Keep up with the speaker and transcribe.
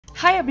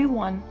Hi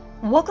everyone,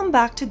 welcome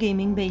back to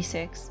Gaming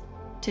Basics.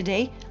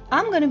 Today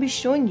I'm going to be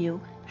showing you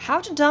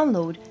how to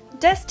download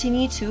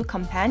Destiny 2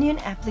 companion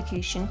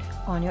application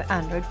on your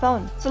Android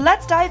phone. So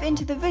let's dive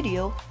into the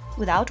video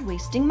without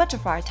wasting much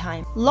of our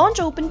time. Launch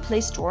Open Play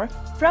Store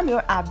from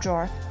your app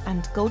drawer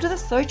and go to the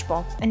search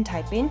box and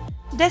type in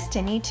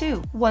Destiny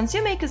 2. Once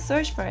you make a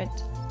search for it,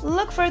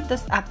 look for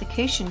this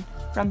application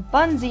from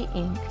Bungie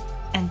Inc.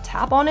 and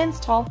tap on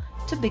Install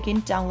to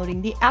begin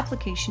downloading the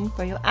application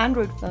for your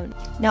Android phone.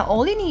 Now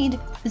all you need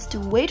is to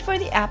wait for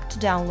the app to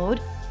download,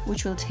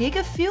 which will take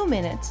a few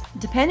minutes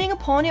depending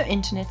upon your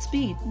internet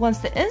speed. Once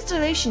the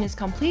installation is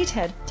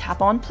completed,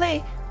 tap on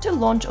play to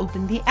launch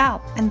open the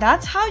app. And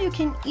that's how you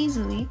can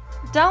easily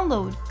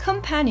download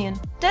companion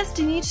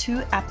Destiny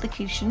 2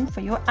 application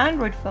for your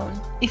Android phone.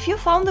 If you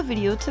found the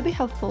video to be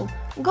helpful,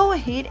 go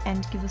ahead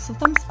and give us a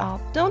thumbs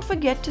up. Don't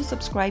forget to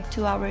subscribe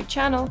to our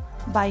channel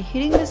by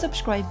hitting the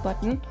subscribe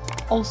button.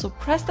 Also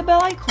press the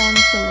bell icon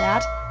so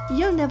that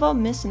you'll never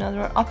miss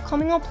another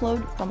upcoming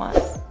upload from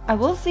us. I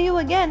will see you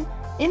again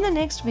in the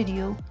next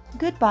video.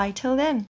 Goodbye till then.